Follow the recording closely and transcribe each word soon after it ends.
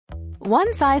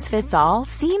One size fits all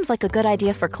seems like a good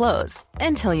idea for clothes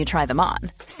until you try them on.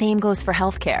 Same goes for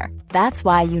healthcare. That's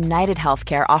why United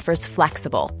Healthcare offers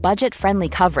flexible, budget-friendly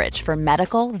coverage for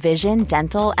medical, vision,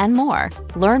 dental, and more.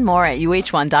 Learn more at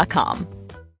uh1.com.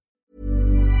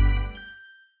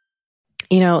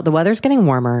 You know, the weather's getting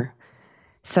warmer,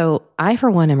 so I,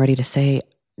 for one, am ready to say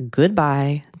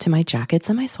goodbye to my jackets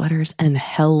and my sweaters and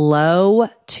hello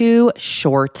to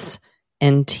shorts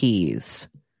and tees.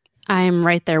 I'm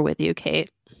right there with you, Kate.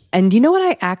 And you know what?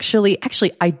 I actually,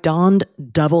 I donned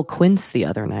double quince the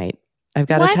other night. I've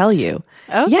got to tell you.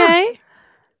 Okay.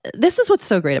 Yeah. This is what's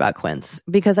so great about quince,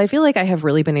 because I feel like I have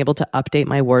really been able to update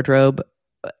my wardrobe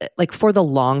like for the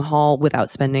long haul without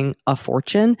spending a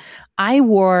fortune. I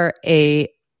wore a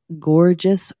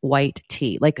gorgeous white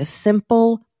tee, like a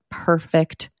simple,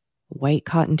 perfect white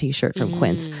cotton t-shirt from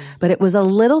Quince, but it was a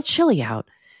little chilly out.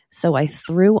 So I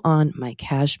threw on my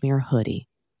cashmere hoodie,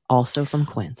 also from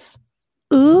Quince.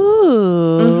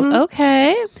 Ooh,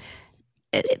 okay.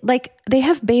 Like, they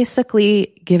have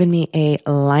basically given me a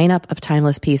lineup of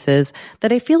timeless pieces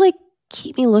that I feel like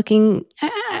keep me looking,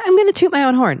 I'm going to toot my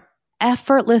own horn,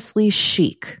 effortlessly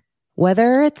chic,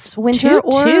 whether it's winter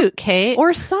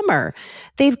or summer.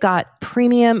 They've got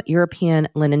premium European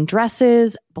linen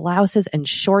dresses, blouses, and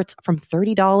shorts from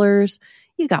 $30.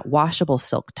 You got washable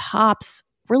silk tops,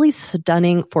 really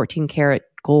stunning 14 karat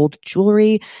gold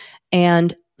jewelry,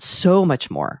 and so much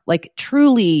more. Like,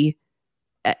 truly,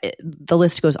 the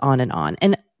list goes on.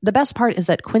 And the best part is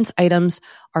that Quince items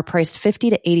are priced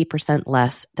 50 to 80%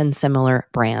 less than similar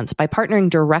brands. By partnering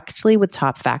directly with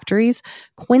top factories,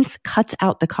 Quince cuts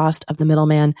out the cost of the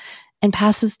middleman and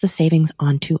passes the savings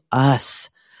on to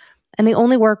us. And they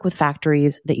only work with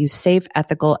factories that use safe,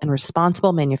 ethical, and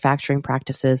responsible manufacturing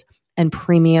practices and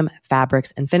premium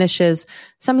fabrics and finishes,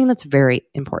 something that's very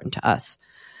important to us.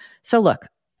 So look,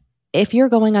 if you're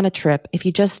going on a trip, if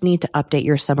you just need to update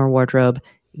your summer wardrobe,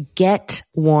 get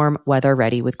warm weather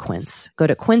ready with Quince. Go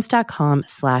to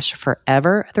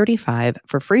quince.com/forever35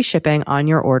 for free shipping on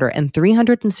your order and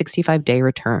 365-day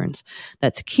returns.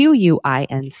 That's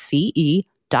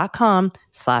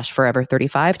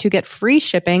QUINCE.com/forever35 to get free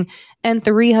shipping and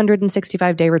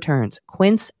 365-day returns.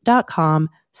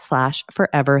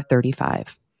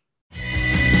 Quince.com/forever35.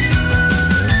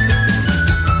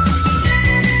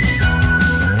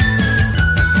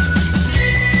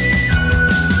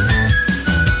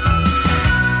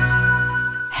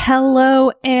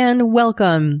 Hello and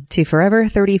welcome to Forever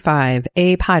 35,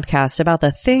 a podcast about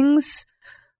the things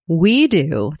we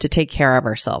do to take care of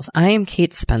ourselves. I am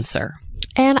Kate Spencer.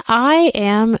 And I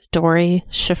am Dory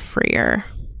Shafrir.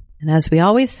 And as we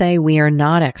always say, we are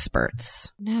not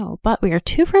experts. No, but we are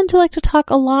two friends who like to talk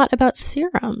a lot about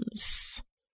serums.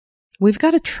 We've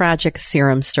got a tragic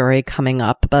serum story coming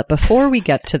up, but before we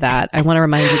get to that, I want to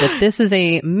remind you that this is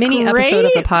a mini episode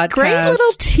of the podcast. Great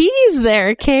little tease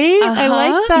there, Kate. I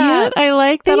like that. Yeah. I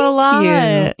like that a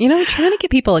lot. You know, trying to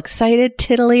get people excited,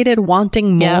 titillated,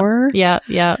 wanting more. Yeah.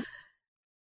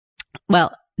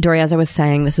 Well, Dory, as I was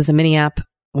saying, this is a mini app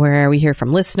where we hear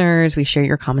from listeners, we share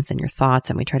your comments and your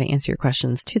thoughts, and we try to answer your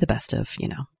questions to the best of,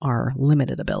 our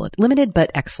limited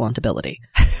but excellent ability.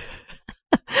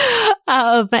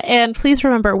 And please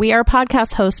remember, we are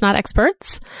podcast hosts, not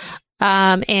experts.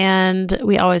 And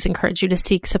we always encourage you to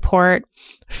seek support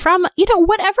from,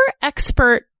 whatever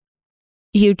expert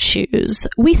you choose.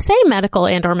 We say medical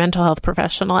and or mental health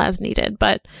professional as needed,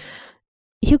 but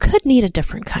you could need a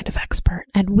different kind of expert,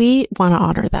 and we want to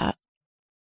honor that.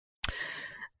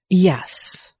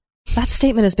 Yes. That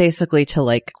statement is basically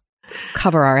to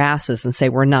cover our asses and say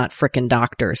we're not frickin'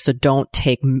 doctors, so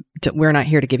we're not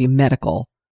here to give you medical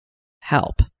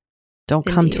help. Don't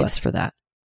come to us for that.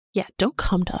 Yeah, don't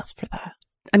come to us for that.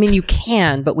 I mean, you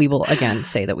can, but we will again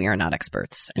say that we are not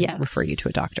experts and refer you to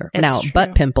a doctor. Now, true.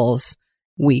 Butt pimples,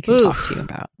 we can talk to you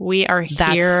about. We are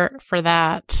here for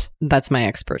that. That's my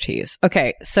expertise.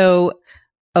 Okay, so,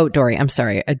 Dory, I'm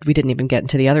sorry. We didn't even get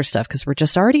into the other stuff because we're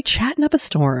just already chatting up a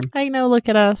storm. I know, look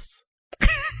at us.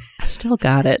 Still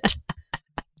got it.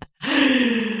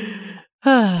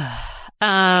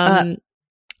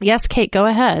 Yes, Kate, go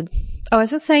ahead. I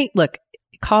was going to say, look,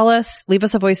 call us, leave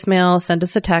us a voicemail, send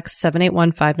us a text,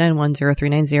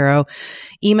 781-591-0390.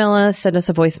 Email us, send us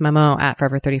a voice memo at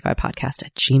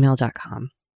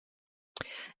forever35podcast@gmail.com.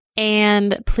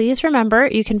 And please remember,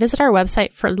 you can visit our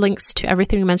website for links to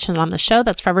everything we mentioned on the show.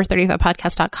 That's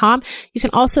forever35podcast.com. You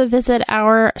can also visit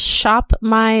our Shop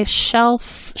My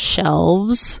Shelf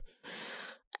shelves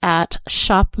at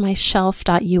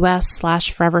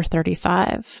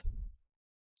shopmyshelf.us/forever35.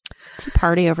 It's a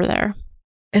party over there.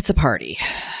 It's a party.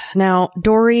 Now,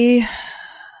 Dory,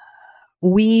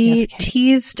 we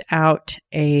teased out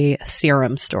a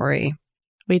serum story.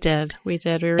 We did. We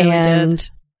really did.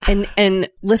 And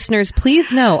listeners,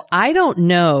 please know, I don't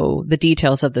know the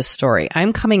details of this story.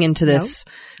 I'm coming into this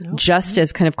just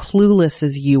as kind of clueless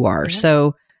as you are. Yeah.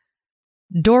 So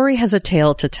Doree has a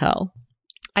tale to tell.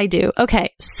 I do.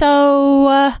 Okay.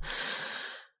 So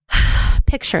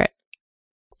picture it.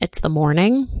 It's the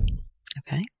morning.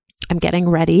 Okay. I'm getting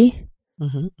ready.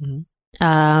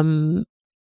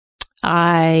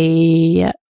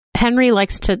 Henry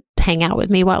likes to hang out with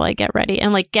me while I get ready.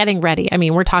 And like getting ready, I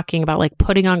mean, we're talking about like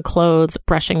putting on clothes,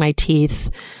 brushing my teeth,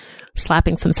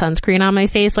 slapping some sunscreen on my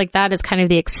face. Like that is kind of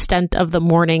the extent of the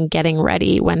morning getting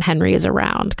ready when Henry is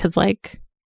around. Cause like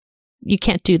you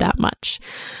can't do that much.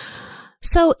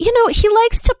 So, you know, he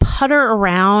likes to putter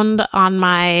around on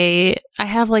I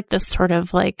have like this sort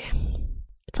of like,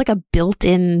 it's like a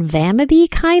built-in vanity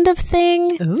kind of thing.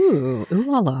 Ooh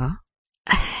la la.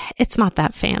 It's not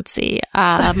that fancy.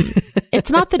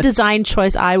 It's not the design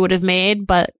choice I would have made,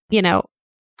 but you know,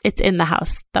 it's in the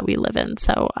house that we live in.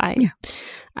 So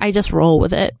I just roll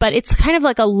with it, but it's kind of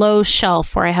like a low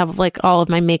shelf where I have like all of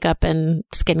my makeup and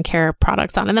skincare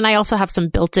products on. And then I also have some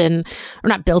built-in, or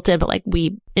not built-in, but like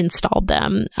we installed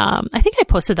them. I think I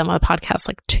posted them on the podcast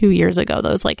like 2 years ago,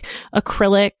 those like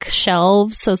acrylic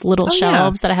shelves, those little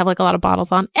shelves that I have like a lot of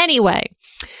bottles on. Anyway,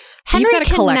 Henry, you've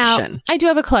got a collection. I do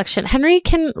have a collection. Henry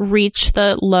can reach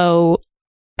the low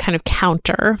kind of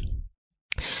counter.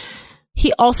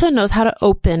 He also knows how to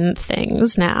open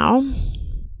things now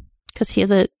because he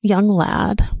is a young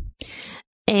lad.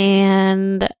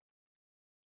 And,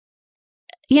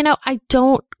 you know, I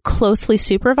don't closely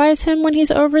supervise him when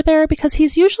he's over there because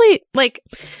he's usually like,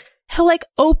 he'll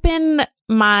open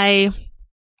like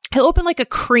a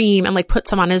cream and like put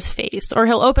some on his face, or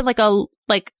he'll open like a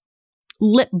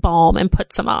lip balm and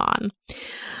put some on.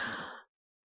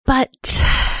 But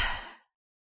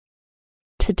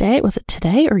was it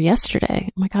today or yesterday?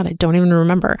 Oh my God, I don't even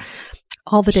remember.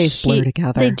 All the days blur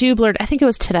together. They do blur. I think it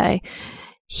was today.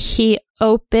 He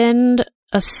opened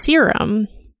a serum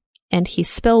and he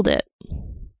spilled it.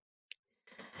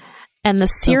 And the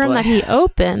serum that he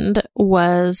opened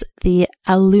was the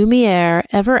Alumiere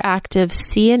Everactive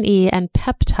C&E and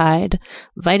Peptide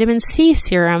Vitamin C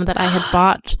serum that I had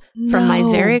bought from my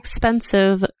very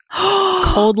expensive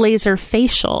cold laser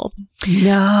facial.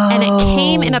 No. And it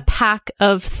came in a pack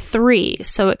of 3.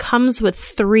 So it comes with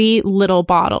 3 little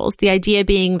bottles. The idea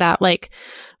being that like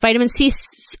vitamin C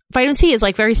is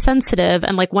like very sensitive.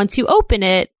 And like once you open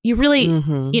it, you really,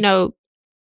 you know,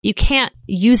 you can't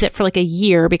use it for like a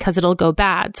year because it'll go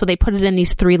bad. So they put it in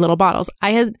these 3 little bottles.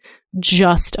 I had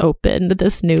just opened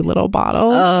this new little bottle.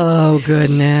 Oh,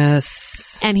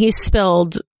 goodness. And he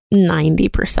spilled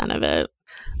 90% of it.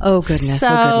 Oh, goodness.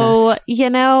 So,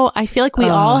 you know, I feel like we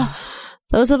all,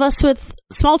 those of us with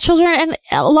small children and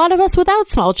a lot of us without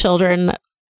small children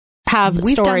have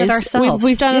We've stories. Done it ourselves.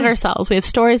 We've done it ourselves. We have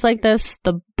stories like this.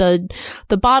 The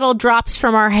bottle drops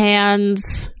from our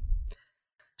hands.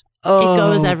 Oh, it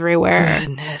goes everywhere.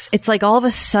 Goodness. It's like all of a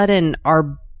sudden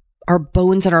our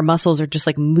bones and our muscles are just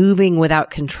like moving without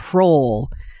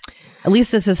control. At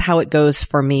least this is how it goes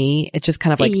for me. It's just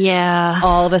kind of like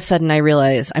all of a sudden I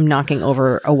realize I'm knocking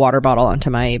over a water bottle onto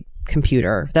my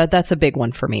computer. That's a big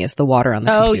one for me, is the water on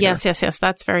the computer. Oh, yes.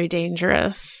 That's very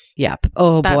dangerous. Yep.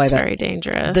 Oh, boy. That's very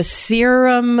dangerous. The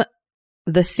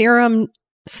serum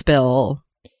spill.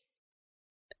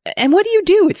 And what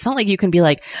do? It's not like you can be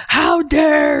like, how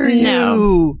dare you?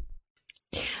 No.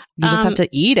 You just have to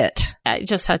eat it. I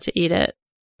just had to eat it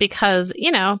because,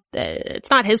 you know, it's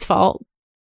not his fault.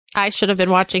 I should have been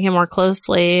watching him more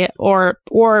closely or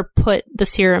put the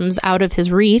serums out of his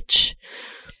reach.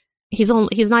 He's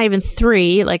not even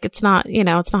 3. Like it's not, you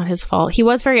know, it's not his fault. He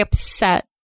was very upset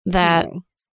that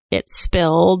it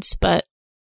spilled, but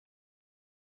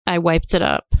I wiped it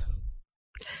up.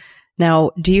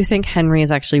 Now, do you think Henry is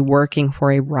actually working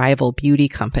for a rival beauty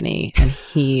company and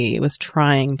he was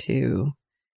trying to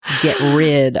get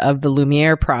rid of the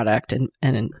Lumiere product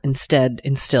and instead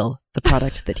instill the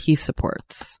product that he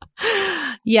supports?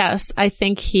 Yes, I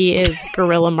think he is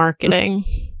guerrilla marketing.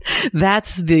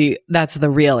 That's the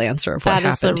real answer of what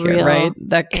happened here, right?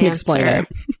 That can explain it.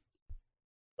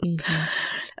 Mm-hmm.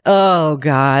 Oh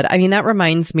God. I mean, that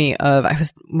reminds me of,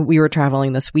 we were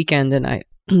traveling this weekend and I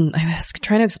was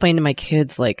trying to explain to my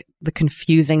kids like the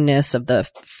confusingness of the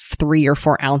 3 or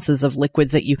 4 ounces of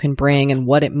liquids that you can bring and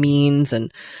what it means.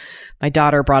 And my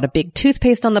daughter brought a big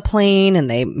toothpaste on the plane and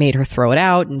they made her throw it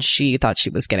out and she thought she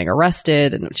was getting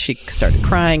arrested and she started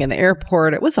crying in the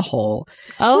airport. It was a whole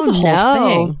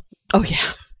thing. Oh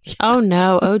yeah. Oh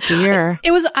no. Oh dear.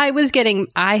 I was getting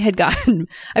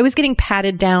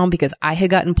patted down because I had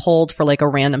gotten pulled for like a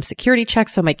random security check.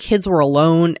 So my kids were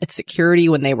alone at security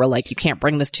when they were like, you can't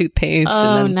bring this toothpaste. Oh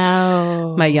and then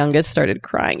no. my youngest started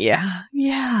crying. Yeah.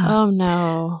 Yeah. Oh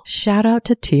no. Shout out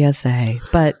to TSA.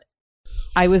 But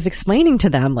I was explaining to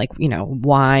them like,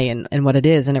 why and what it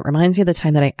is. And it reminds me of the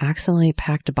time that I accidentally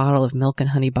packed a bottle of Milk and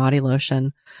Honey body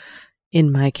lotion in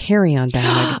my carry-on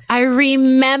bag. I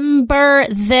remember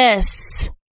this.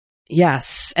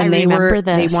 Yes. And they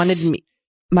wanted me,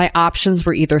 my options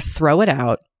were either throw it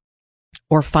out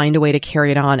or find a way to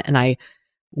carry it on. And I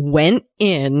went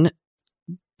in,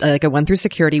 I went through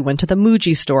security, went to the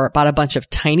Muji store, bought a bunch of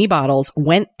tiny bottles,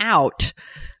 went out,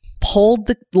 pulled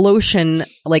the lotion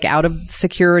like out of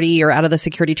security or out of the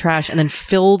security trash, and then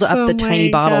filled up the tiny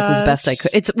bottles as best I could.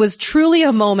 It was truly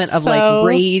a moment of like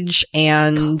rage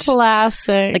and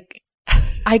classic. Like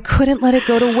I couldn't let it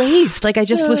go to waste. Like I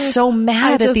just was so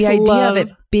mad at the idea of it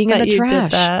being in the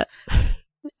trash.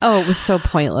 Oh, it was so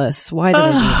pointless. Why did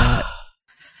I do that?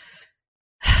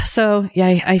 So yeah,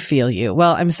 I feel you.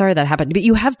 Well, I'm sorry that happened, but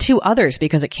you have 2 others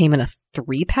because it came in a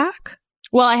 3-pack.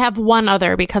 Well, I have one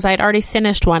other because I'd already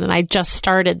finished one and I just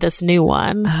started this new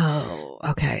one. Oh,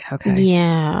 okay.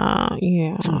 Yeah.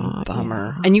 Oh,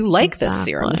 bummer. And you like this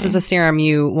serum. This is a serum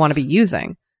you want to be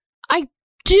using. I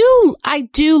do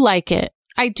like it.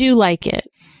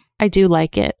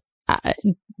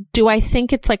 Do I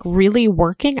think it's like really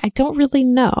working? I don't really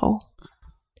know.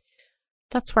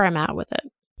 That's where I'm at with it.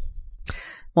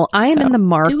 Well, I'm in the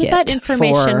market. Do with that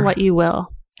information what you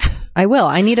will. I will.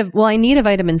 I need a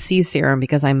vitamin C serum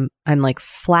because I'm like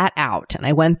flat out, and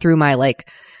I went through my like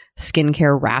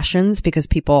skincare rations because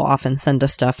people often send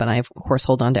us stuff, and I of course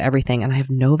hold on to everything, and I have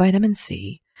no vitamin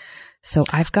C, so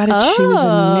I've got to choose a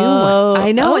new one.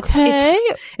 I know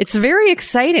it's very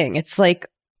exciting. It's like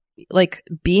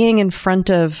being in front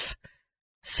of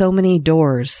so many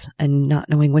doors and not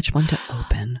knowing which one to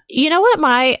open. You know what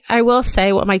I will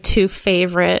say what my 2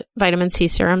 favorite vitamin C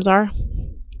serums are?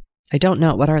 I don't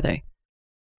know. What are they?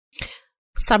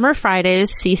 Summer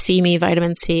Fridays, CC Me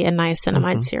Vitamin C and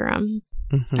Niacinamide Serum.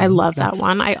 I love that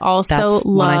one. I also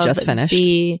love I just finished.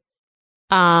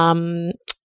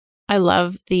 I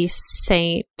love the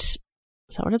Saint, is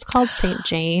that what it's called? Saint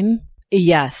Jane?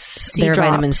 Yes. They're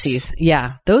vitamin C's.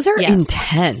 Yeah. Those are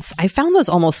intense. I found those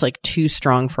almost like too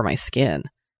strong for my skin.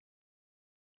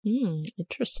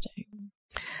 Interesting.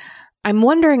 I'm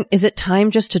wondering, is it time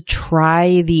just to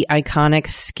try the Iconic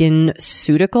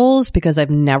SkinCeuticals? Because I've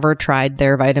never tried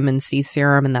their vitamin C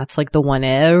serum, and that's like the one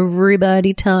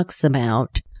everybody talks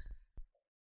about.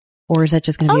 Or is that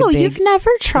just going to be a big you've never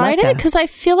tried it? Because I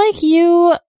feel like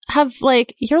you have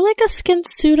you're like a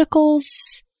SkinCeuticals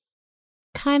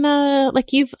kind of like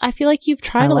I feel like you've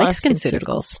tried a lot of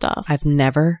SkinCeuticals stuff. I've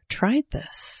never tried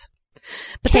this.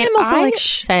 But then I'm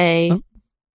also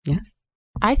yes,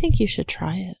 I think you should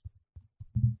try it.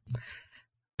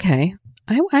 Okay.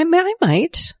 I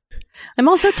might. I'm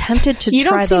also tempted to you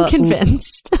try the... You don't seem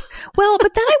convinced. Well,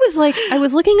 but then I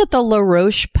was looking at the La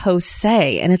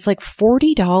Roche-Posay, and it's like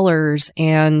 $40,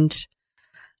 and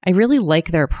I really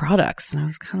like their products. And I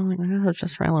was kind of like, I'll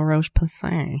just try La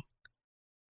Roche-Posay.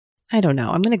 I don't know.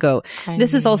 I'm going to go.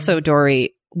 This is also,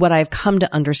 Dory, what I've come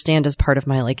to understand as part of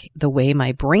my, the way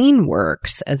my brain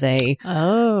works as a...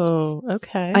 Oh,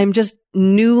 okay. I'm just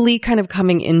newly kind of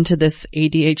coming into this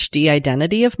ADHD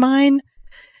identity of mine,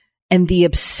 and the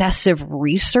obsessive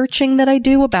researching that I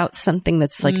do about something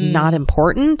that's not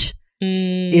important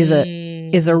is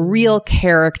a real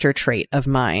character trait of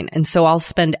mine. And so I'll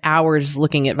spend hours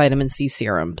looking at vitamin C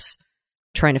serums,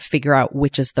 trying to figure out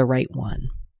which is the right one.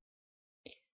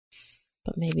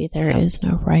 But maybe there is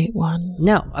no right one.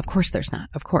 No, of course there's not.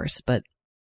 Of course. But,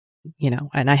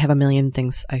 and I have a million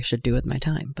things I should do with my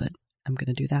time, but I'm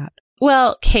going to do that.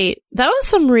 Well, Kate, that was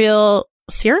some real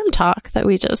serum talk that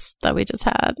we just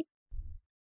had.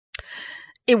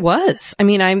 It was. I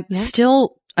mean, I'm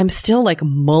still like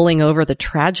mulling over the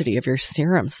tragedy of your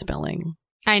serum spilling.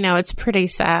 I know, it's pretty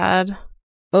sad.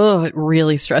 Oh, it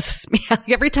really stresses me out.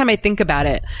 Every time I think about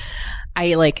it,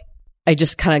 I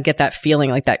just kind of get that feeling,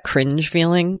 like that cringe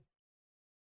feeling.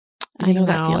 I know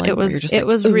that feeling. It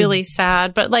was really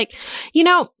sad, but I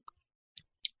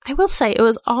will say it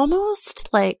was almost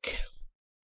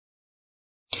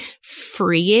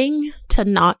freeing to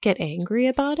not get angry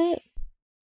about it.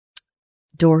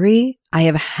 Dory, I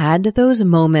have had those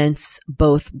moments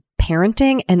both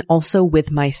parenting and also with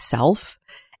myself,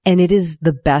 and it is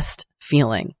the best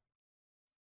feeling.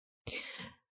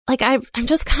 I'm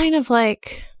just kind of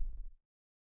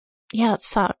yeah, it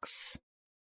sucks.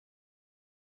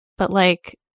 But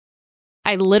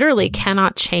I literally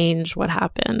cannot change what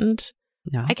happened.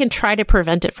 No. I can try to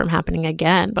prevent it from happening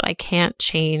again, but I can't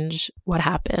change what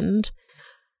happened.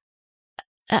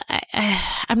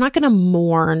 I'm not going to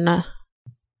mourn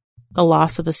the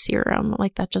loss of a serum.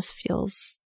 Like, that just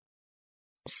feels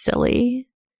silly.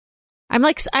 I'm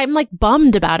like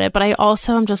bummed about it, but I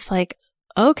also am just like,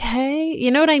 okay,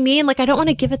 you know what I mean? Like, I don't want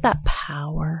to give it that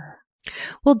power.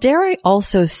 Well, dare I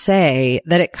also say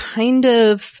that it kind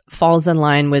of falls in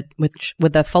line with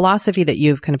the philosophy that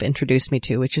you've kind of introduced me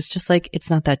to, which is just like, it's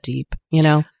not that deep, you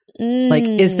know? Like,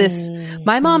 is this,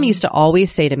 my mom used to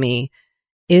always say to me,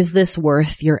 is this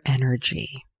worth your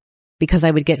energy? Because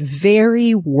I would get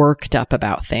very worked up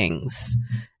about things,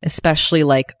 especially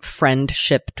like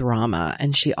friendship drama.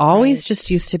 And she always just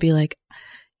used to be like,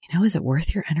 you know, is it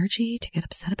worth your energy to get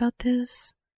upset about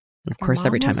this? And of course,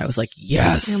 every time I was like,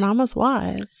 yes. Your mom was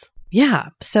wise. Yeah.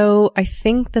 So I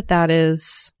think that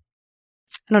is,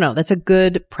 I don't know, that's a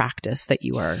good practice that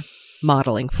you are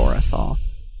modeling for us all.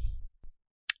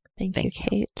 Thank you,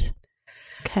 Kate.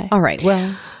 Okay. All right.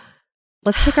 Well,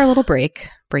 let's take our little break.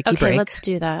 Okay, break. Let's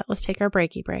do that. Let's take our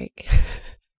breaky break.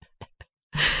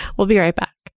 We'll be right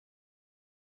back.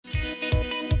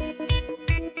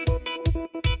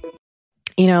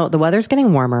 You know, the weather's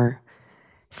getting warmer.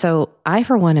 So I,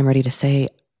 for one, am ready to say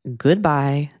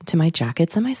goodbye to my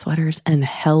jackets and my sweaters and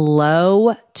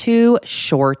hello to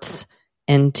shorts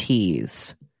and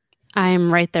tees. I'm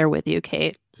right there with you,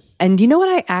 Kate. And you know what?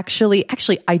 I actually,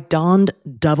 I donned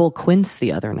double quince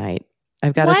the other night.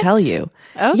 I've got to tell you.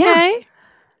 Okay. Yeah.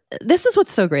 This is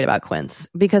what's so great about quince,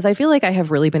 because I feel like I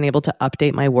have really been able to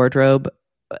update my wardrobe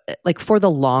like for the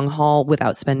long haul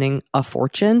without spending a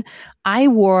fortune. I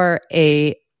wore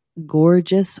a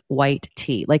gorgeous white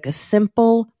tee, like a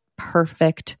simple,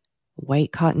 perfect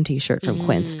white cotton t-shirt from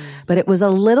Quince, but it was a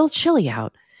little chilly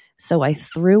out. So I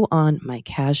threw on my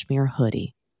cashmere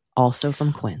hoodie, also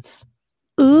from Quince.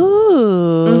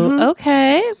 Ooh,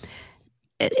 okay.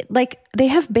 Like, they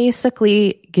have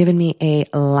basically given me a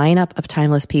lineup of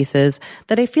timeless pieces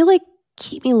that I feel like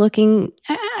keep me looking,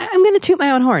 I'm going to toot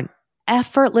my own horn,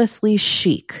 effortlessly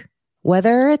chic.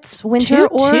 Whether it's winter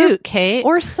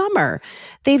or summer.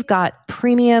 They've got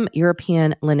premium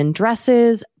European linen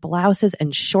dresses, blouses,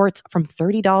 and shorts from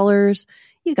 $30.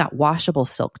 You got washable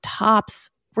silk tops,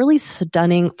 really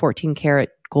stunning 14 karat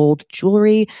gold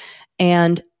jewelry,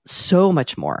 and so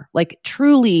much more. Like,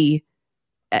 truly,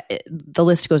 the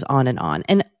list goes on and on.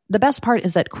 And the best part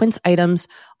is that Quince items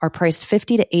are priced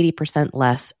 50 to 80%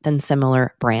 less than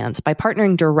similar brands. By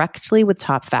partnering directly with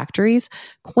top factories,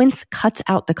 Quince cuts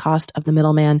out the cost of the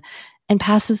middleman and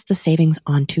passes the savings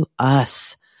on to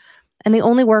us. And they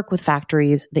only work with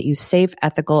factories that use safe,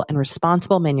 ethical, and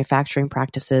responsible manufacturing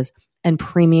practices and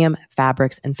premium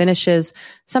fabrics and finishes,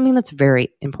 something that's very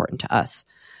important to us.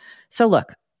 So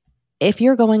look, if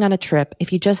you're going on a trip,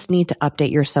 if you just need to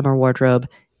update your summer wardrobe,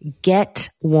 get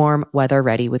warm weather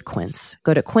ready with Quince.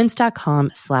 Go to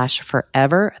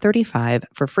quince.com/forever35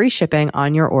 for free shipping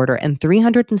on your order and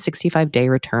 365-day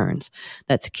returns.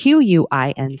 That's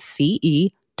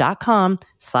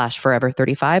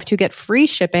QUINCE.com/forever35 to get free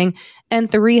shipping and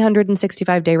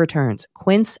 365-day returns.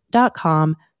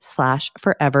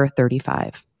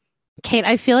 Quince.com/forever35. Kate,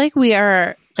 I feel like we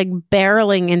are like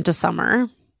barreling into summer.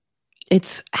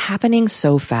 It's happening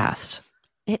so fast.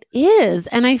 It is.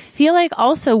 And I feel like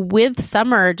also with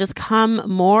summer just come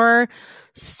more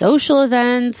social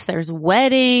events. There's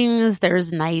weddings,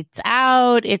 there's nights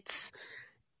out, it's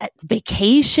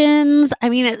vacations. I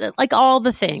mean, like all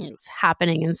the things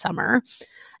happening in summer.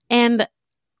 And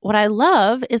what I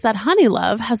love is that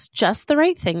Honeylove has just the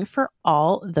right thing for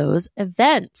all those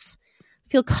events.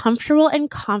 Feel comfortable and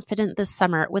confident this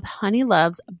summer with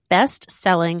Honeylove's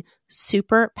best-selling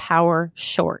Super Power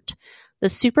Short. The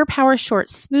Super Power Short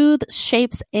smooths,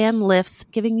 shapes, and lifts,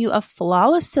 giving you a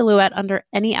flawless silhouette under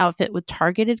any outfit with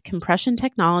targeted compression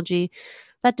technology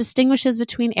that distinguishes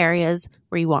between areas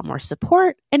where you want more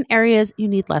support and areas you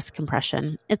need less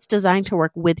compression. It's designed to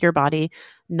work with your body,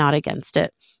 not against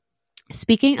it.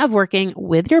 Speaking of working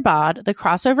with your bod, the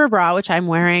crossover bra, which I'm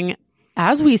wearing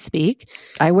as we speak.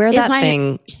 I wear that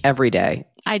thing every day.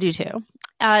 I do too.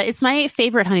 It's my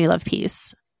favorite Honeylove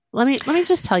piece. Let me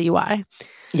just tell you why.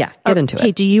 Yeah, get into it.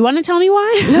 Okay, do you want to tell me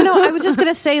why? No, I was just going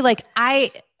to say, like,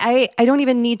 I don't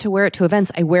even need to wear it to events.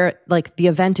 I wear it, like, the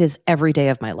event is every day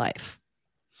of my life.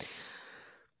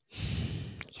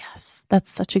 Yes, that's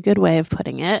such a good way of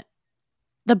putting it.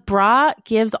 The bra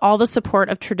gives all the support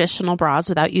of traditional bras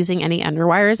without using any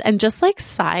underwires. And just like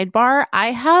sidebar,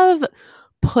 I have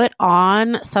put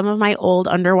on some of my old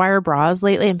underwire bras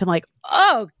lately and been like,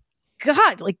 oh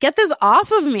God, like, get this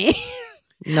off of me.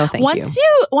 No, thank once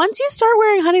you. Once you start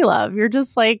wearing Honey Love, you're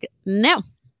just like, no,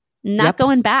 not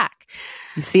going back.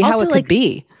 You see how Also, it could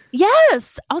be.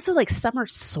 Yes. Also, like summer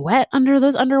sweat under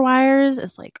those underwires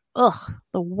is like, ugh,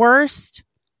 the worst.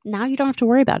 Now you don't have to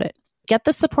worry about it. Get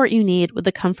the support you need with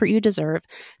the comfort you deserve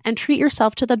and treat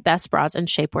yourself to the best bras and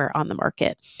shapewear on the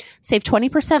market. Save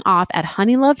 20% off at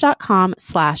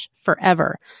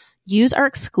honeylove.com/forever. Use our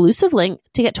exclusive link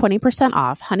to get 20%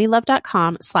 off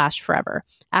honeylove.com/forever.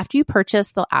 After you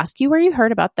purchase, they'll ask you where you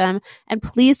heard about them, and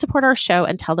please support our show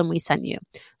and tell them we sent you.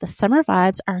 The summer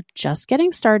vibes are just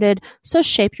getting started, so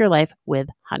shape your life with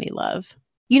Honey Love.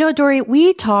 You know, Dory,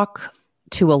 we talk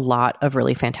to a lot of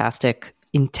really fantastic,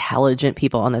 intelligent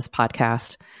people on this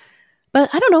podcast. But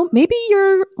I don't know, maybe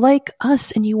you're like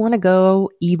us and you want to go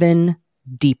even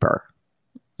deeper.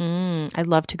 I'd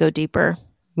love to go deeper.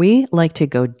 We like to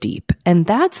go deep. And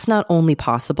that's not only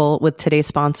possible with today's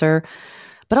sponsor,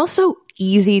 but also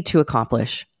easy to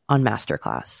accomplish on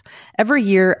Masterclass. Every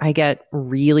year, I get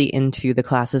really into the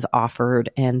classes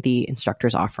offered and the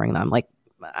instructors offering them. Like,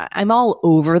 I'm all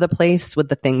over the place with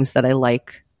the things that I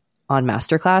like on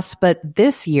Masterclass, but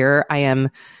this year I am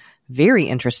very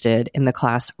interested in the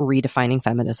class Redefining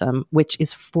Feminism, which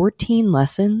is 14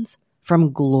 lessons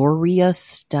from Gloria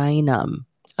Steinem.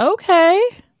 Okay.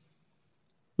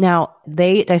 Now,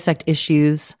 they dissect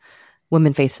issues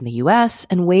women face in the U.S.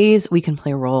 and ways we can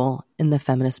play a role in the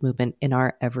feminist movement in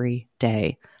our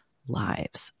everyday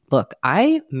lives. Look,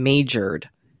 I majored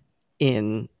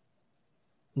in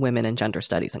women and gender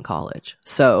studies in college,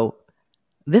 so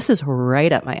this is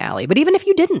right up my alley. But even if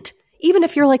you didn't, even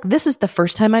if you're like, this is the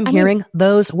first time I'm hearing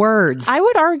those words. I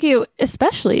would argue,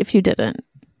 especially if you didn't.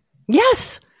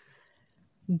 Yes.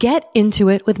 Get into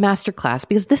it with Masterclass,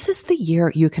 because this is the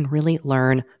year you can really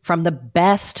learn from the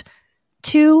best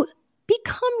to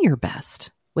become your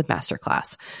best with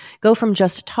Masterclass. Go from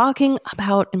just talking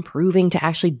about improving to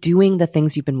actually doing the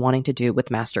things you've been wanting to do with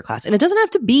Masterclass. And it doesn't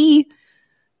have to be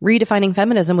redefining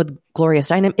feminism with Gloria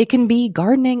Steinem. It can be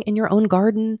gardening in your own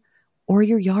garden or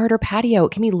your yard or patio.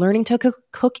 It can be learning to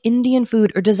cook Indian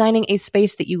food or designing a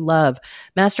space that you love.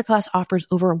 Masterclass offers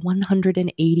over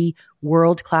 180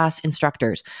 world-class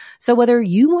instructors. So whether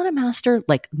you want to master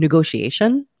like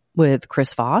negotiation with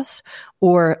Chris Voss,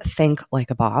 or think like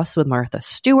a boss with Martha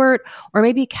Stewart, or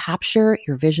maybe capture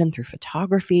your vision through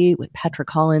photography with Petra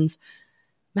Collins,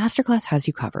 Masterclass has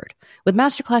you covered. With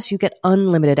Masterclass, you get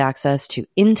unlimited access to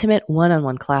intimate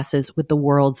one-on-one classes with the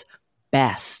world's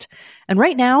best. And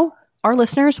right now, our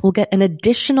listeners will get an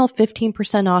additional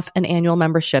 15% off an annual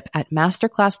membership at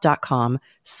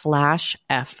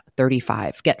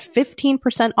masterclass.com/F35. Get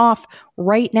 15% off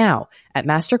right now at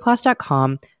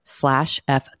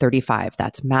masterclass.com/F35.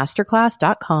 That's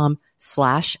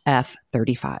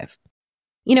masterclass.com/F35.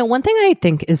 You know, one thing I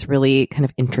think is really kind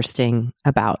of interesting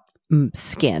about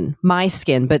skin, my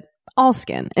skin, but all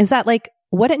skin, is that like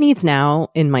what it needs now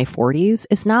in my 40s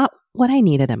is not what I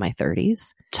needed in my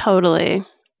 30s. Totally.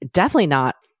 Definitely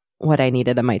not what I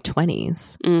needed in my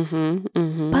 20s.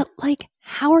 But like,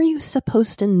 how are you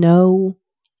supposed to know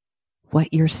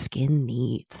what your skin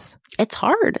needs? It's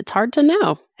hard. It's hard to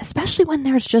know. Especially when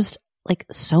there's just like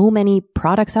so many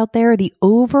products out there. The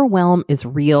overwhelm is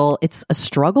real. It's a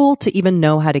struggle to even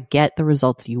know how to get the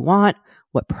results you want,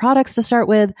 what products to start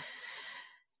with.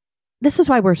 This is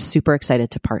why we're super excited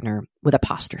to partner with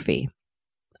Apostrophe.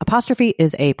 Apostrophe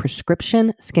is a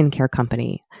prescription skincare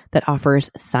company that offers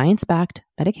science-backed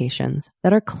medications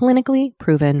that are clinically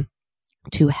proven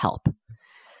to help.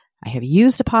 I have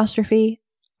used Apostrophe.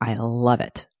 I love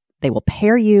it. They will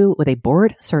pair you with a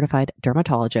board-certified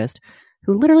dermatologist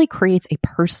who literally creates a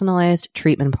personalized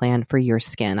treatment plan for your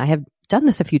skin. I have done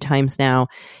this a few times now.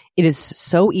 It is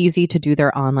so easy to do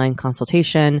their online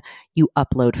consultation. You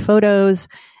upload photos.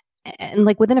 And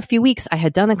like within a few weeks, I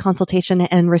had done a consultation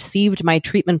and received my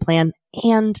treatment plan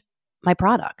and my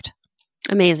product.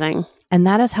 Amazing. And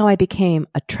that is how I became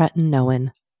a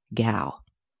tretinoin gal.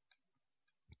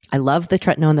 I love the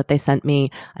tretinoin that they sent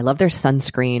me. I love their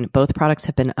sunscreen. Both products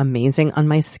have been amazing on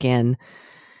my skin.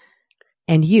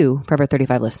 And you, Forever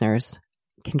 35 listeners,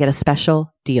 can get a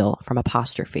special deal from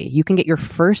Apostrophe. You can get your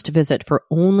first visit for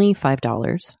only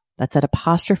 $5. That's at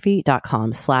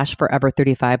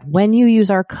apostrophe.com/forever35 when you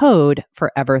use our code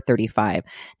forever35.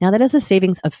 Now that is a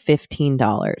savings of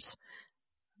 $15.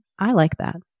 I like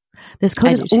that. This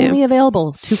code is only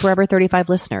available to Forever 35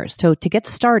 listeners. So to get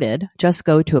started, just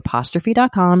go to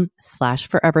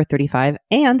apostrophe.com/forever35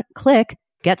 and click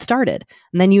Get Started.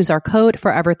 And then use our code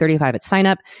forever35 at sign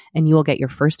up and you will get your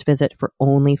first visit for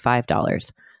only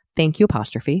 $5. Thank you,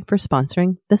 Apostrophe, for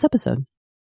sponsoring this episode.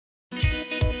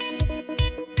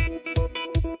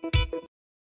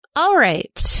 All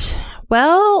right.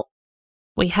 Well,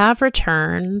 we have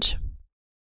returned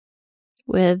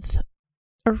with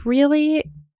a really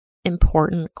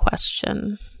important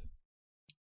question.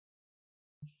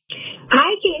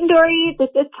 Hi, Kate and Dory. This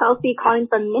is Kelsey calling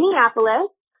from Minneapolis,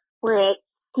 where it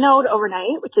snowed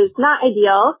overnight, which is not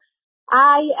ideal.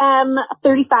 I am a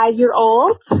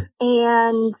 35-year-old,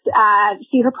 and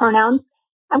she, her pronouns.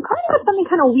 I'm calling about something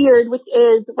kind of weird, which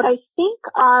is what I think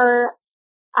are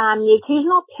the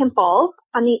occasional pimple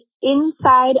on the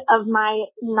inside of my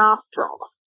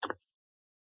nostril.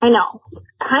 I know,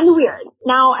 kind of weird.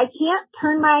 Now, I can't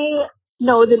turn my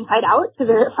nose inside out to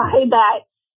verify that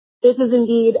this is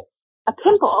indeed a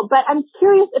pimple, but I'm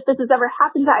curious if this has ever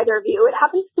happened to either of you. It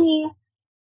happens to me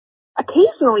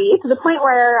occasionally, to the point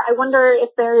where I wonder if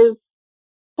there's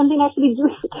something I should be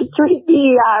doing to treat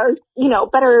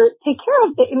better take care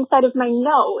of the inside of my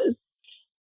nose.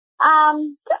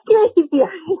 Just curious if you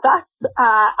have any thoughts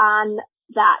on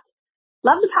that.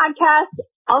 Love the podcast.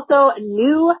 Also, a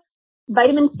new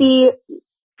vitamin C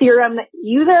serum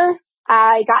user.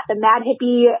 I got the Mad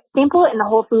Hippie sample in the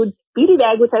Whole Foods beauty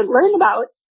bag, which I learned about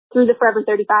through the Forever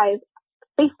 35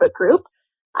 Facebook group.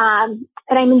 And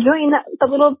I'm enjoying the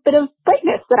little bit of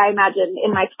brightness that I imagine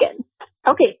in my skin.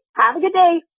 Okay, have a good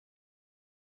day.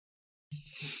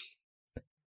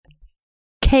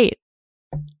 Kate,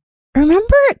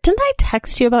 remember, didn't I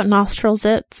text you about nostril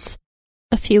zits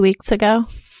a few weeks ago?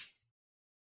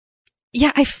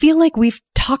 Yeah, I feel like we've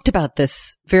talked about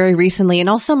this very recently. And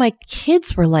also my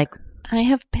kids were like,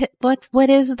 what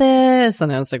is this?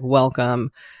 And I was like,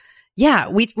 welcome. Yeah,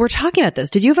 we're talking about this.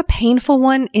 Did you have a painful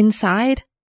one inside?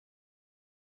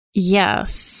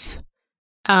 Yes.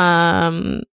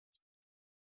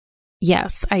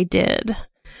 Yes, I did.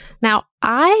 Now,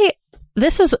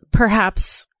 this is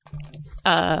perhaps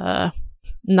not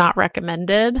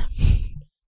recommended.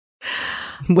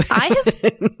 I have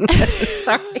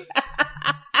sorry.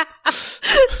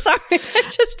 Sorry.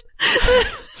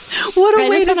 What a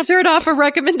way to start off a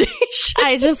recommendation.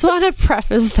 I just want to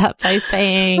preface that by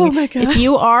saying, oh my God, if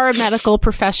you are a medical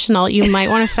professional, you might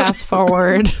want to fast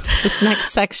forward this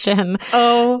next section.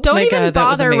 Oh, don't my even God,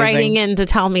 bother writing in to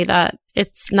tell me that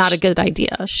it's not a good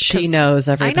idea. She knows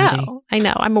everybody. I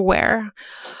know. I'm aware.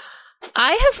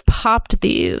 I have popped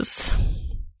these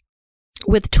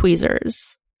with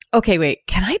tweezers. Okay, wait.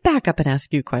 Can I back up and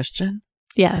ask you a question?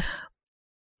 Yes.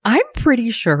 I'm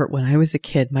pretty sure when I was a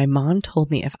kid, my mom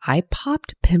told me if I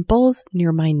popped pimples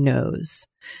near my nose,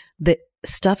 the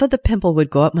stuff of the pimple would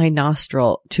go up my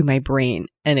nostril to my brain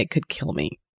and it could kill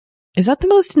me. Is that the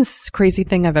most crazy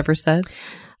thing I've ever said?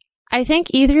 I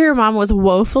think either your mom was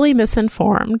woefully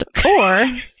misinformed or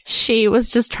she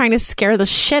was just trying to scare the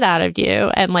shit out of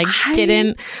you and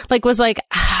was like,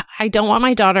 I don't want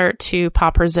my daughter to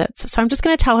pop her zits. So I'm just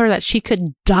going to tell her that she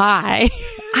could die.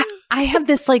 I have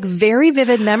this very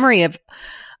vivid memory of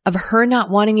her not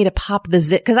wanting me to pop the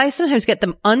zit, because I sometimes get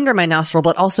them under my nostril,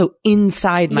 but also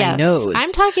inside my nose.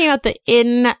 I'm talking about the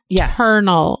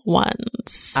internal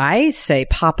ones. I say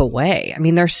pop away. I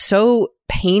mean, they're so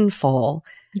painful.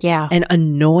 Yeah. And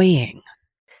annoying.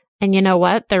 And you know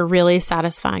what? They're really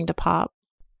satisfying to pop.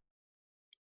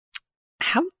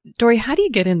 Dory, how do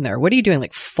you get in there? What are you doing?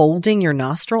 Like folding your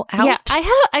nostril out? Yeah,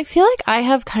 I feel like I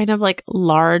have kind of like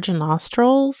large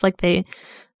nostrils. Like they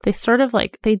sort of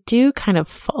like, they do kind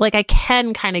of, like I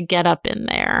can kind of get up in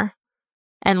there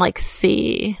and like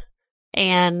see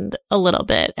and a little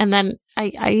bit. And then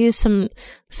I use some,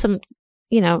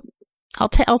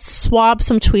 I'll swab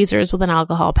some tweezers with an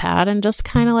alcohol pad and just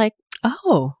kind of like,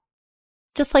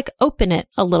 just like open it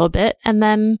a little bit, and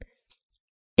then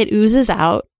it oozes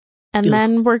out, and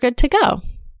then we're good to go.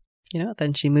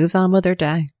 Then she moves on with her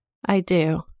day. I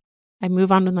do. I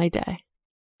move on with my day.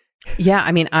 Yeah,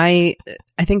 I mean, I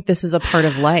think this is a part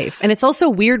of life. And it's also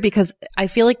weird because I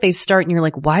feel like they start and you're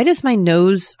like, why does my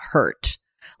nose hurt?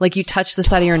 Like you touch the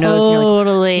side of your nose and you're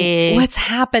like, what's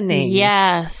happening?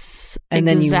 Yes. And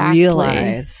then you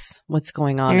realize what's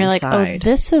going on and you're inside. like, oh,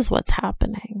 this is what's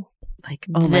happening. Like,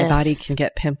 my body can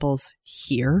get pimples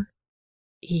here.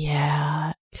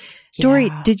 Yeah.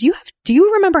 Dory, do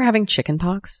you remember having chicken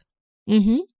pox?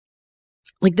 Mm-hmm.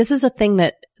 Like, this is a thing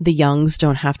that the youngs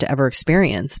don't have to ever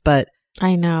experience, but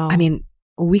I know. I mean,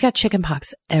 we got chicken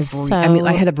pox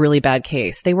I had a really bad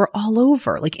case. They were all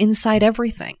over, like inside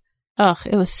everything. Ugh,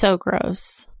 it was so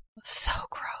gross. So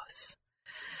gross.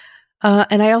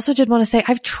 And I also did want to say,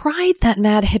 I've tried that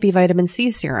Mad Hippie vitamin C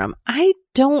serum. I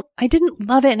didn't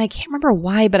love it, and I can't remember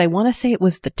why, but I want to say it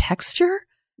was the texture,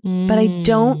 but I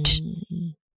don't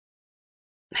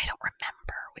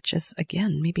remember, which is,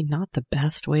 again, maybe not the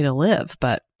best way to live,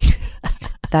 but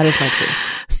that is my truth.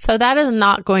 So that is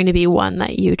not going to be one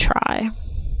that you try.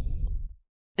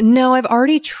 No, I've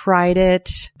already tried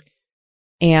it.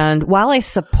 And while I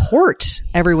support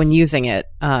everyone using it,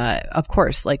 of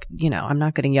course, like, I'm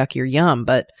not going to yuck your yum,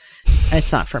 but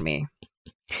it's not for me.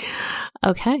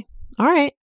 Okay. All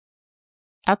right.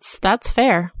 That's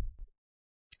fair.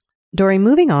 Dory,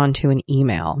 moving on to an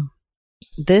email.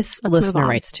 This Let's listener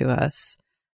writes to us.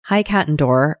 Hi, Kat and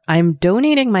Dor. I'm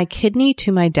donating my kidney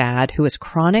to my dad who has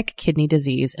chronic kidney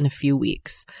disease in a few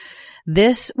weeks.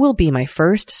 This will be my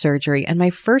first surgery and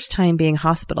my first time being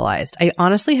hospitalized. I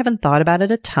honestly haven't thought about it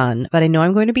a ton, but I know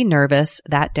I'm going to be nervous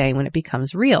that day when it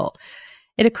becomes real.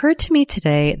 It occurred to me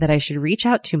today that I should reach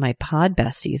out to my pod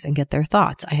besties and get their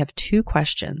thoughts. I have 2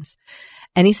 questions.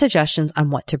 Any suggestions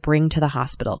on what to bring to the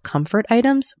hospital? Comfort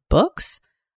items? Books?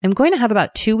 I'm going to have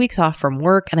about 2 weeks off from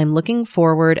work and I'm looking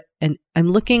forward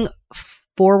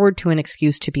to an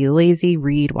excuse to be lazy,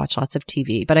 read, watch lots of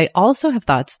TV. But I also have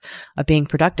thoughts of being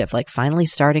productive, like finally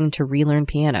starting to relearn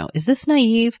piano. Is this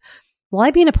naive? Will I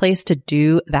be in a place to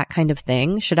do that kind of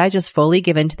thing? Should I just fully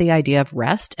give in to the idea of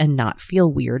rest and not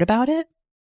feel weird about it?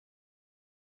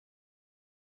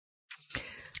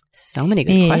 So many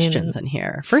good questions in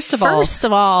here. First of all,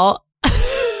 what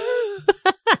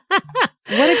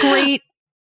a great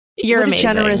You're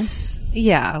amazing.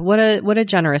 What a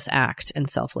generous act and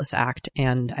selfless act.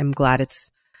 And I'm glad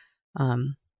it's,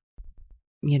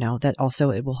 that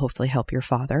also it will hopefully help your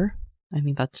father. I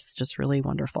mean, that's just really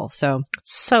wonderful. So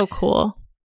cool.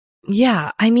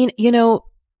 Yeah. I mean,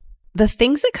 the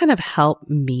things that kind of help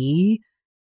me,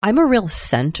 I'm a real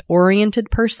scent oriented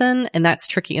person, and that's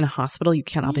tricky in a hospital. You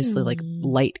can't obviously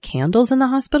light candles in the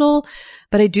hospital,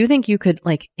 but I do think you could,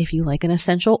 if you like an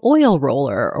essential oil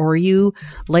roller, or you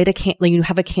light you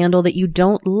have a candle that you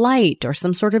don't light, or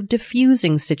some sort of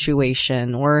diffusing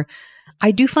situation, or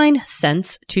I do find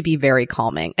scents to be very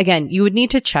calming. Again, you would need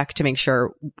to check to make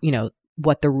sure,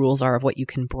 what the rules are of what you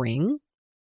can bring.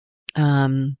 But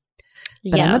I'm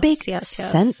a big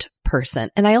scent person.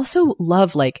 And I also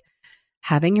love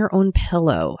having your own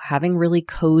pillow, having really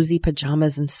cozy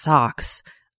pajamas and socks,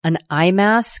 an eye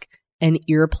mask and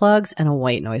earplugs, and a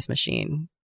white noise machine.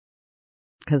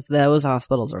 Because those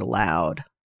hospitals are loud.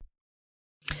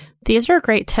 These are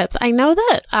great tips. I know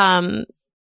that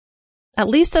at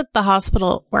least at the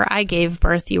hospital where I gave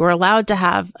birth, you were allowed to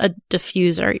have a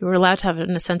diffuser. You were allowed to have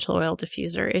an essential oil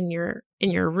diffuser in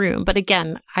your room. But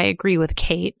again, I agree with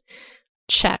Kate.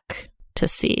 Check to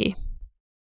see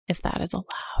if that is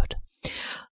allowed.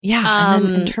 Yeah. And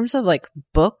then in terms of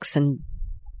books bring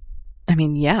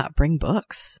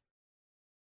books.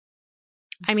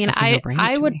 I mean,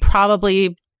 I would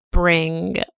probably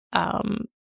bring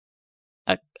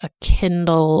a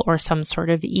Kindle or some sort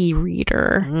of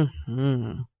e-reader.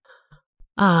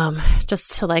 Mm-hmm.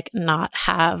 Just to not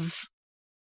have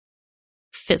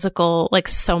physical,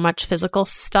 so much physical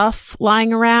stuff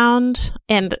lying around.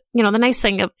 And, the nice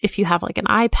thing if you have an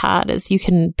iPad is you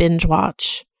can binge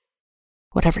watch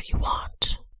whatever you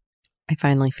want. I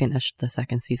finally finished the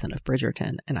 2nd season of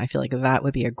Bridgerton, and I feel like that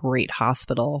would be a great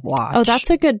hospital watch. Oh, that's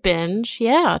a good binge.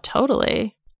 Yeah,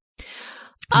 totally.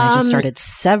 And I just started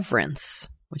Severance,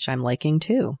 which I'm liking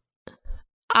too.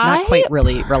 Not quite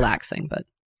really relaxing, but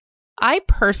I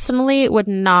personally would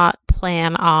not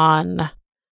plan on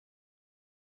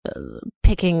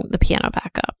picking the piano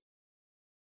back up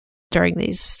during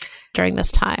this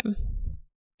time.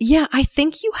 Yeah, I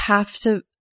think you have to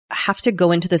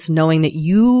go into this knowing that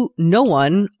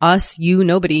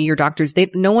nobody, your doctors,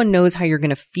 no one knows how you're going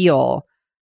to feel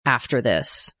after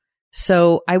this.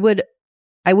 So I would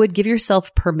give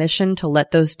yourself permission to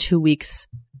let those 2 weeks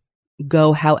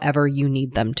go however you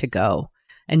need them to go,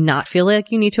 and not feel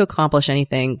like you need to accomplish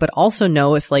anything, but also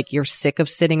know if you're sick of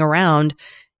sitting around,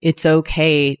 it's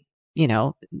okay.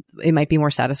 It might be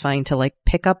more satisfying to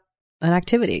pick up an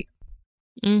activity.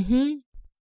 Mm-hmm.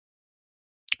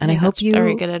 And I hope you,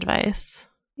 very good advice.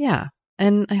 Yeah.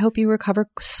 And I hope you recover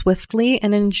swiftly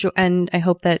and enjoy. And I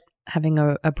hope that having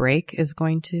a break is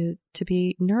going to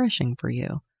be nourishing for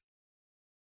you.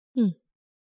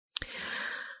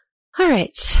 All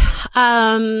right.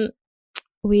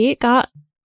 We got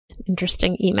an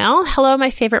interesting email. Hello,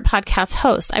 my favorite podcast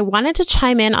host. I wanted to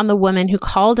chime in on the woman who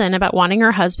called in about wanting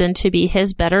her husband to be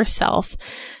his better self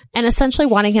and essentially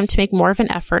wanting him to make more of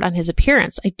an effort on his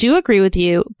appearance. I do agree with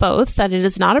you both that it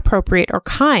is not appropriate or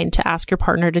kind to ask your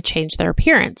partner to change their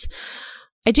appearance.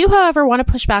 I do, however, want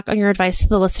to push back on your advice to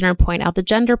the listener and point out the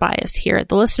gender bias here.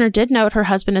 The listener did note her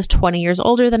husband is 20 years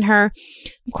older than her.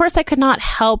 Of course, I could not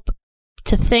help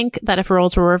to think that if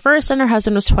roles were reversed and her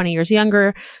husband was 20 years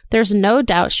younger, there's no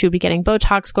doubt she would be getting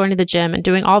Botox, going to the gym, and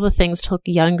doing all the things to look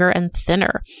younger and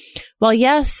thinner. Well,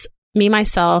 yes, me,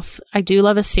 myself, I do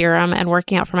love a serum and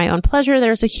working out for my own pleasure.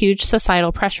 There's a huge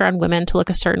societal pressure on women to look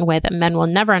a certain way that men will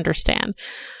never understand.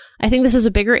 I think this is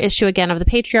a bigger issue, again, of the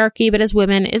patriarchy, but as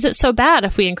women, is it so bad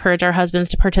if we encourage our husbands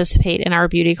to participate in our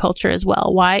beauty culture as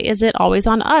well? Why is it always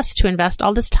on us to invest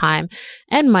all this time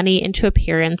and money into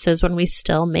appearances when we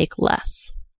still make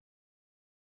less?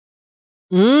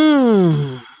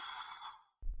 What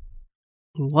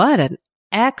an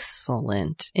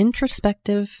excellent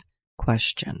introspective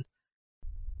question.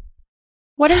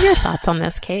 What are your thoughts on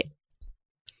this, Kate?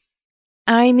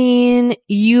 I mean,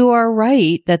 you are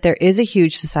right that there is a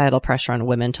huge societal pressure on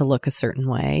women to look a certain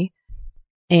way.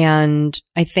 And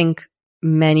I think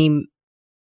many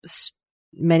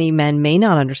men may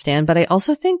not understand, but I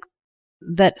also think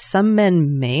that some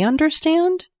men may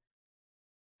understand.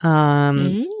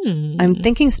 I'm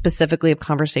thinking specifically of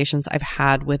conversations I've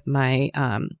had with my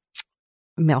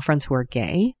male friends who are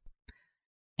gay,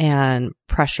 and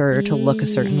pressure to look a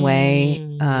certain way.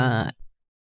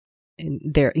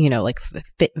 They're, like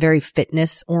very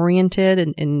fitness oriented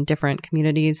in different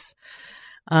communities.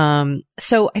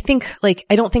 So I think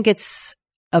I don't think it's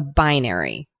a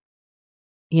binary,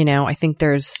 I think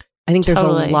there's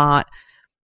Totally.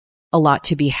 a lot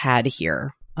to be had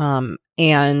here.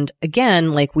 And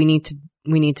again, we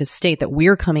need to state that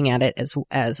we're coming at it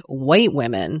as white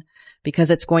women,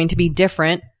 because it's going to be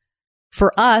different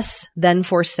for us than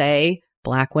for, say,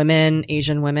 Black women,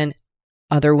 Asian women,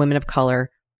 other women of color.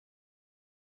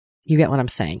 You get what I'm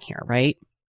saying here, right?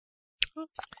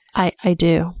 I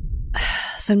do.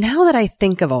 So now that I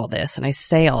think of all this and I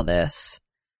say all this,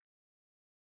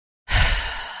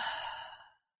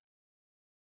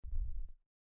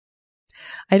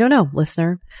 I don't know,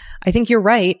 listener. I think you're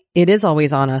right. It is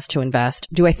always on us to invest.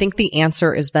 Do I think the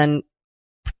answer is then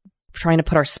trying to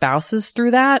put our spouses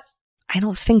through that? I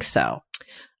don't think so.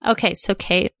 Okay, so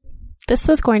Kate, this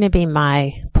was going to be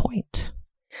my point.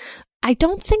 I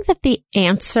don't think that the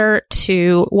answer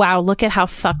to, wow, look at how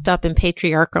fucked up and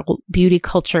patriarchal beauty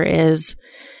culture is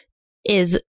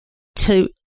to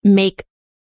make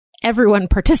everyone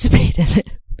participate in it.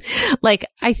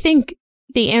 I think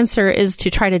the answer is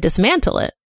to try to dismantle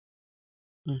it.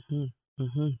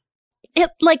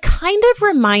 It kind of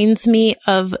reminds me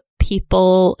of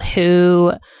people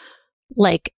who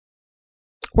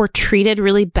were treated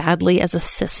really badly as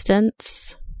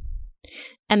assistants,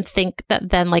 and think that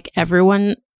then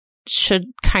everyone should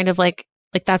kind of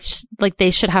that's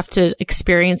they should have to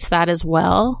experience that as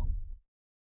well.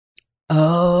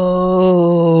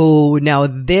 Oh, now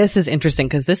this is interesting,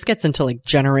 because this gets into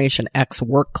Generation X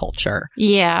work culture.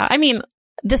 Yeah. I mean,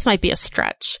 this might be a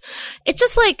stretch. It's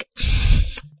just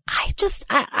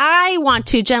I want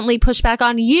to gently push back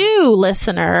on you,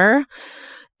 listener,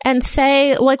 and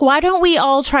say, why don't we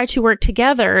all try to work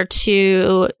together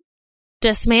to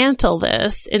dismantle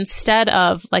this, instead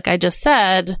of, like I just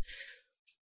said,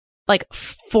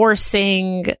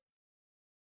 forcing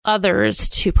others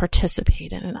to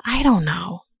participate in it. I don't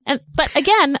know. But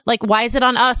again, why is it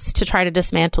on us to try to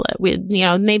dismantle it?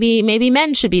 Maybe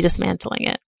men should be dismantling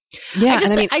it. Yeah. I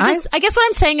guess what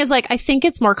I'm saying is I think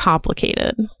it's more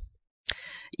complicated.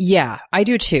 Yeah, I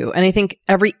do too. And I think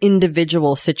every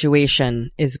individual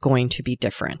situation is going to be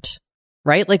different.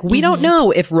 Right? We don't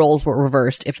know if roles were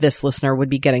reversed, if this listener would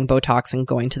be getting Botox and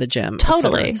going to the gym,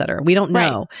 totally, et cetera. We don't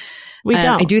know. We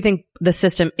don't. I do think the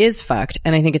system is fucked.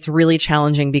 And I think it's really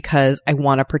challenging, because I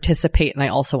want to participate and I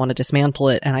also want to dismantle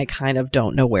it. And I kind of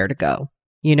don't know where to go.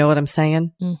 You know what I'm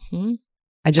saying? Mm-hmm.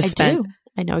 I spent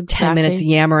I know 10 minutes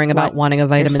yammering about wanting a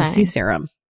vitamin C serum.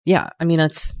 Yeah. I mean,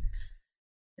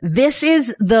 this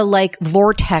is the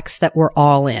vortex that we're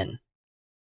all in.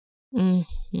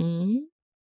 Mm-hmm.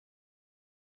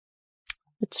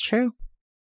 It's true.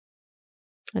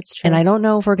 It's true. And I don't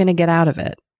know if we're going to get out of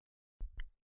it.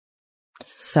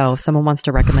 So if someone wants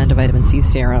to recommend a vitamin C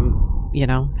serum,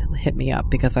 hit me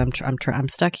up, because I'm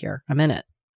stuck here. I'm in it.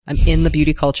 I'm in the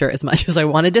beauty culture as much as I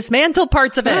want to dismantle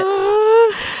parts of it.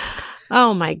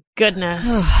 Oh my goodness.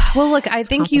 Well, look, I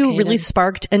think you really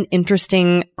sparked an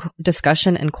interesting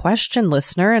discussion and question,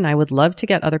 listener, and I would love to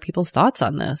get other people's thoughts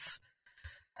on this.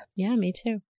 Yeah, me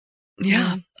too.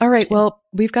 Yeah. All right. Well,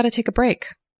 we've got to take a break.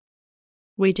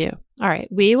 We do. All right.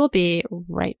 We will be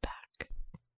right back.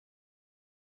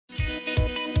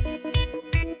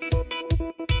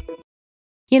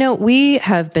 We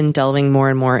have been delving more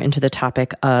and more into the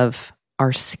topic of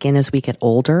our skin as we get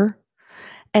older,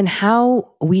 and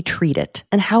how we treat it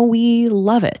and how we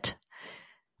love it.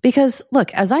 Because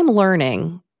look, as I'm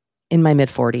learning in my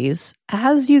mid-40s.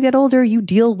 As you get older, you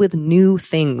deal with new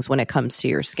things when it comes to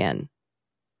your skin.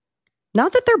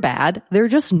 Not that they're bad, they're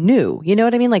just new. You know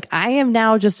what I mean? Like, I am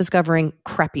now just discovering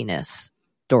crepiness,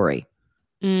 Dory.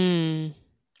 Okay.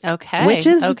 Which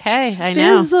is I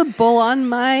know. visible on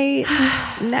my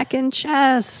neck and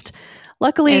chest.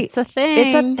 Luckily, It's a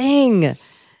thing.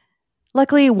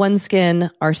 Luckily, OneSkin,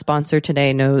 our sponsor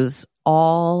today, knows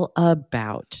all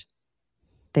about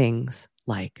things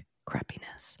like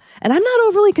crepiness. And I'm not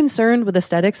overly concerned with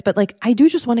aesthetics, but like, I do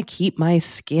just want to keep my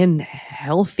skin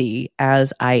healthy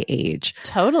as I age.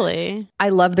 Totally. I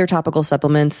love their topical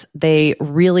supplements. They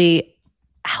really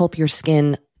help your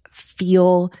skin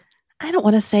feel, I don't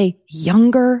want to say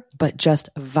younger, but just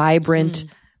vibrant,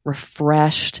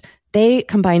 refreshed. They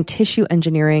combine tissue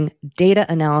engineering, data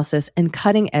analysis, and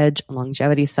cutting-edge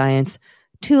longevity science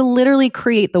to literally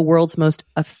create the world's most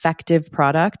effective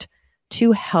product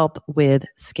to help with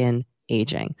skin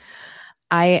aging.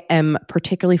 I am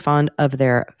particularly fond of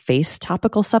their face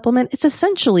topical supplement. It's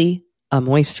essentially a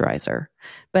moisturizer,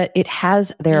 but it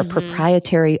has their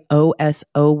proprietary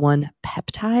OS01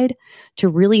 peptide to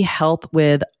really help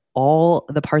with all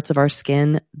the parts of our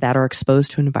skin that are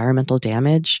exposed to environmental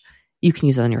damage. You can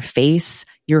use it on your face,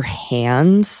 your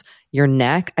hands, your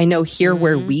neck. I know here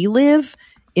where we live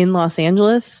in Los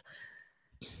Angeles,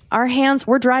 our hands,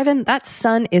 we're driving, that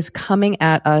sun is coming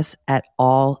at us at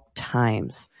all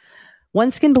times.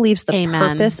 OneSkin believes the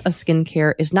purpose of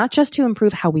skincare is not just to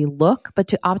improve how we look, but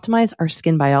to optimize our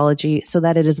skin biology so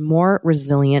that it is more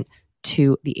resilient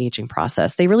to the aging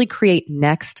process. They really create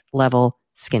next level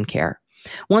skincare.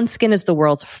 OneSkin is the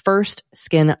world's first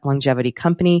skin longevity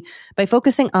company. By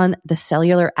focusing on the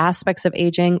cellular aspects of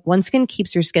aging, OneSkin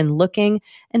keeps your skin looking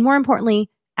and, more importantly,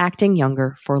 acting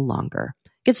younger for longer.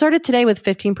 Get started today with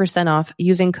 15% off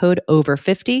using code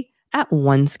OVER50 at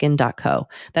oneskin.co.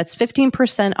 That's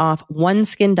 15% off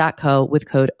oneskin.co with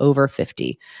code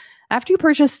OVER50. After you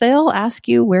purchase, they'll ask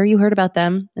you where you heard about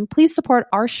them, and please support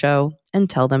our show and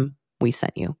tell them we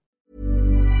sent you.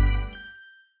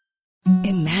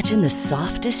 Imagine the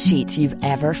softest sheets you've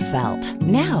ever felt.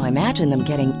 Now imagine them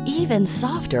getting even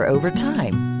softer over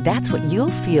time. That's what you'll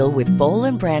feel with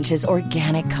Boll & Branch's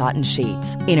organic cotton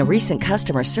sheets. In a recent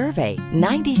customer survey,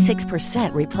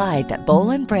 96% replied that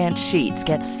Boll & Branch sheets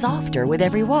get softer with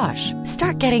every wash.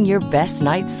 Start getting your best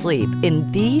night's sleep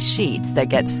in these sheets that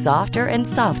get softer and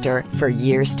softer for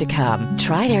years to come.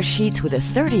 Try their sheets with a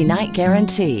 30-night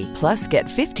guarantee. Plus, get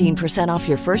 15% off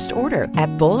your first order at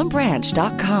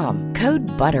bollandbranch.com.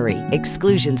 Code BUTTERY.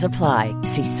 Exclusions apply.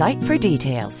 See site for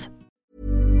details.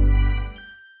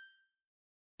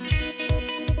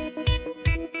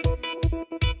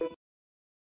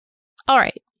 All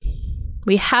right.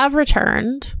 We have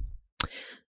returned,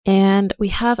 and we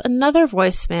have another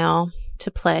voicemail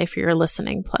to play for your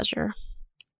listening pleasure.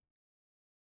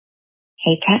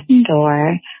 Hey, Kat and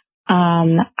Dor.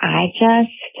 I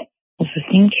just was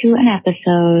listening to an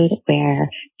episode where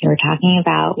you were talking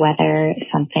about whether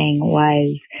something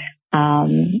was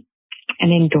an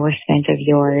endorsement of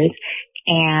yours,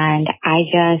 and I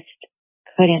just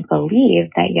couldn't believe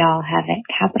that y'all haven't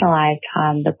capitalized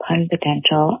on the pun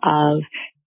potential of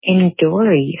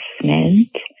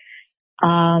endorsement.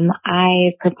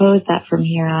 I propose that from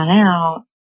here on out,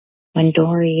 when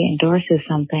Dory endorses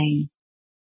something,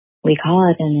 we call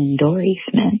it an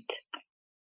endorsement.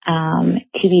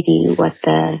 TBD what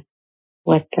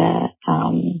the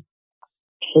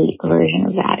hate version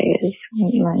of that is.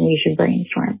 We should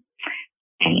brainstorm.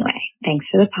 Anyway, thanks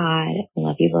for the pod.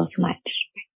 Love you both so much.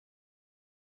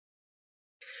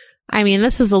 I mean,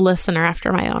 this is a listener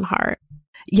after my own heart.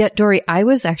 Yet, Dory, I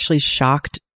was actually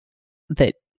shocked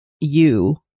that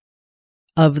you,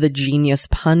 of the genius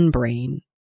pun brain,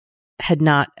 had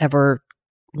not ever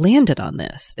landed on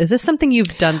this. Is this something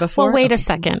you've done before? Well, wait a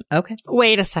second. Okay.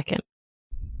 Wait a second.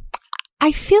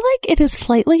 I feel like it is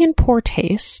slightly in poor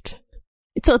taste.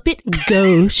 It's a bit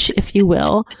gauche, if you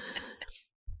will,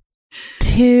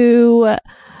 to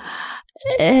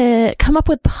come up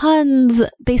with puns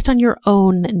based on your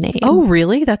own name. Oh,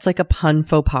 really? That's like a pun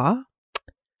faux pas?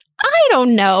 I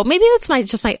don't know. Maybe that's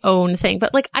just my own thing,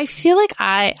 but like, I feel like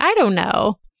I don't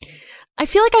know. I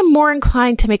feel like I'm more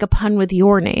inclined to make a pun with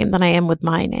your name than I am with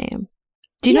my name.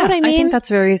 Do you know what I mean? I think that's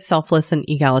very selfless and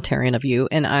egalitarian of you.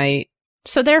 And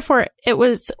so therefore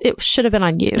it should have been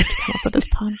on you to come up with this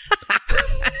pun.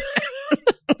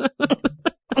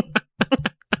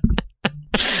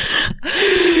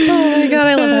 Oh my God,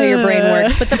 I love how your brain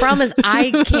works. But the problem is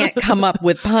I can't come up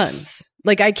with puns.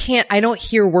 Like I don't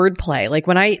hear wordplay. Like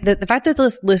when the fact that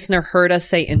this listener heard us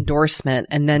say endorsement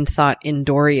and then thought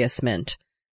endoriousment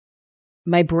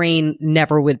my brain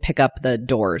never would pick up the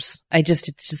doors.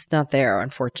 It's just not there,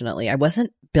 unfortunately. I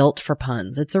wasn't built for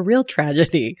puns. It's a real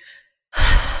tragedy.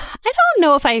 I don't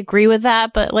know if I agree with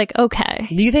that, but like, okay.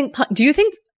 Do you think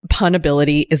pun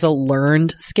ability is a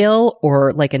learned skill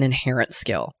or like an inherent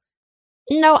skill?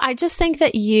 No, I just think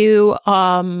that you,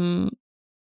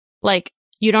 like,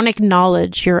 you don't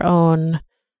acknowledge your own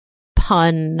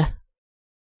punnery.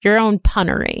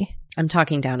 I'm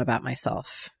talking down about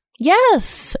myself.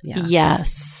 Yes. Yeah.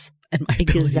 Yes. And my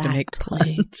ability to make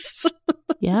puns.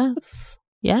 Yes.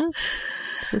 Yes.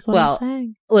 That's what I'm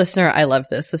saying. Listener, I love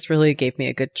this. This really gave me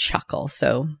a good chuckle.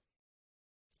 So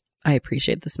I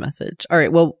appreciate this message. All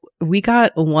right. Well, we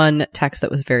got one text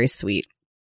that was very sweet.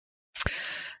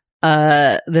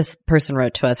 This person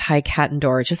wrote to us, "Hi, Kat and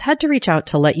Dora. Just had to reach out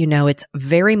to let you know it's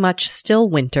very much still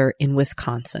winter in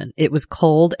Wisconsin. It was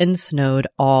cold and snowed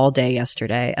all day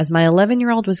yesterday. As my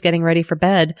 11-year-old was getting ready for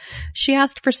bed, she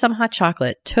asked for some hot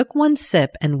chocolate, took one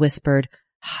sip and whispered,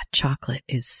 'Hot chocolate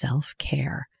is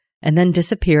self-care,' and then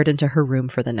disappeared into her room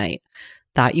for the night.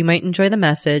 Thought you might enjoy the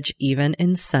message, even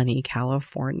in sunny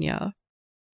California."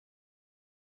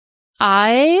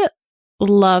 I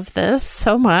love this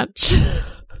so much.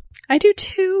 I do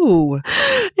too.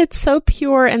 It's so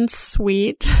pure and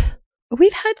sweet.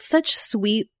 We've had such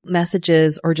sweet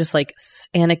messages or just like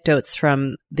anecdotes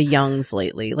from the youngs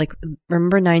lately. Like,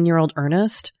 remember 9-year-old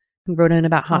Ernest who wrote in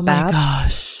about hot baths? Oh my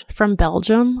gosh. From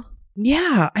Belgium?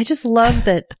 Yeah. I just love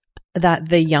that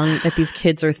these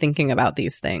kids are thinking about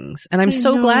these things. And I'm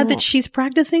so glad that she's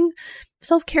practicing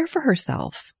self-care for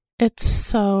herself. It's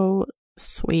so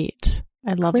sweet.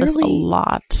 I love this a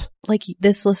lot. Like,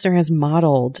 this listener has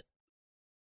modeled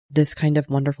this kind of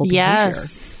wonderful behavior.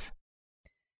 Yes.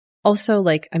 Also,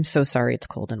 like, I'm so sorry it's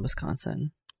cold in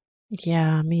Wisconsin.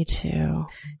 Yeah, me too.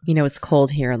 You know, it's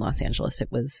cold here in Los Angeles.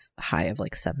 It was high of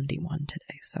like 71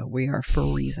 today. So we are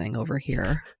freezing over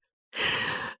here.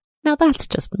 Now that's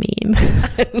just mean.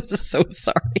 I'm so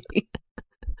sorry.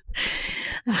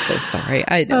 I'm so sorry.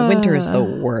 I know winter is the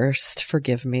worst.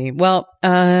 Forgive me. Well,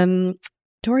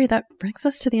 Dory, that brings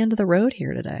us to the end of the road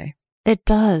here today. It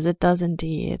does. It does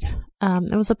indeed.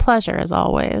 It was a pleasure as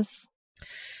always.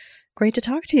 Great to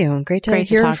talk to you and great to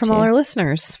hear from all our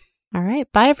listeners. All right.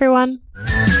 Bye, everyone.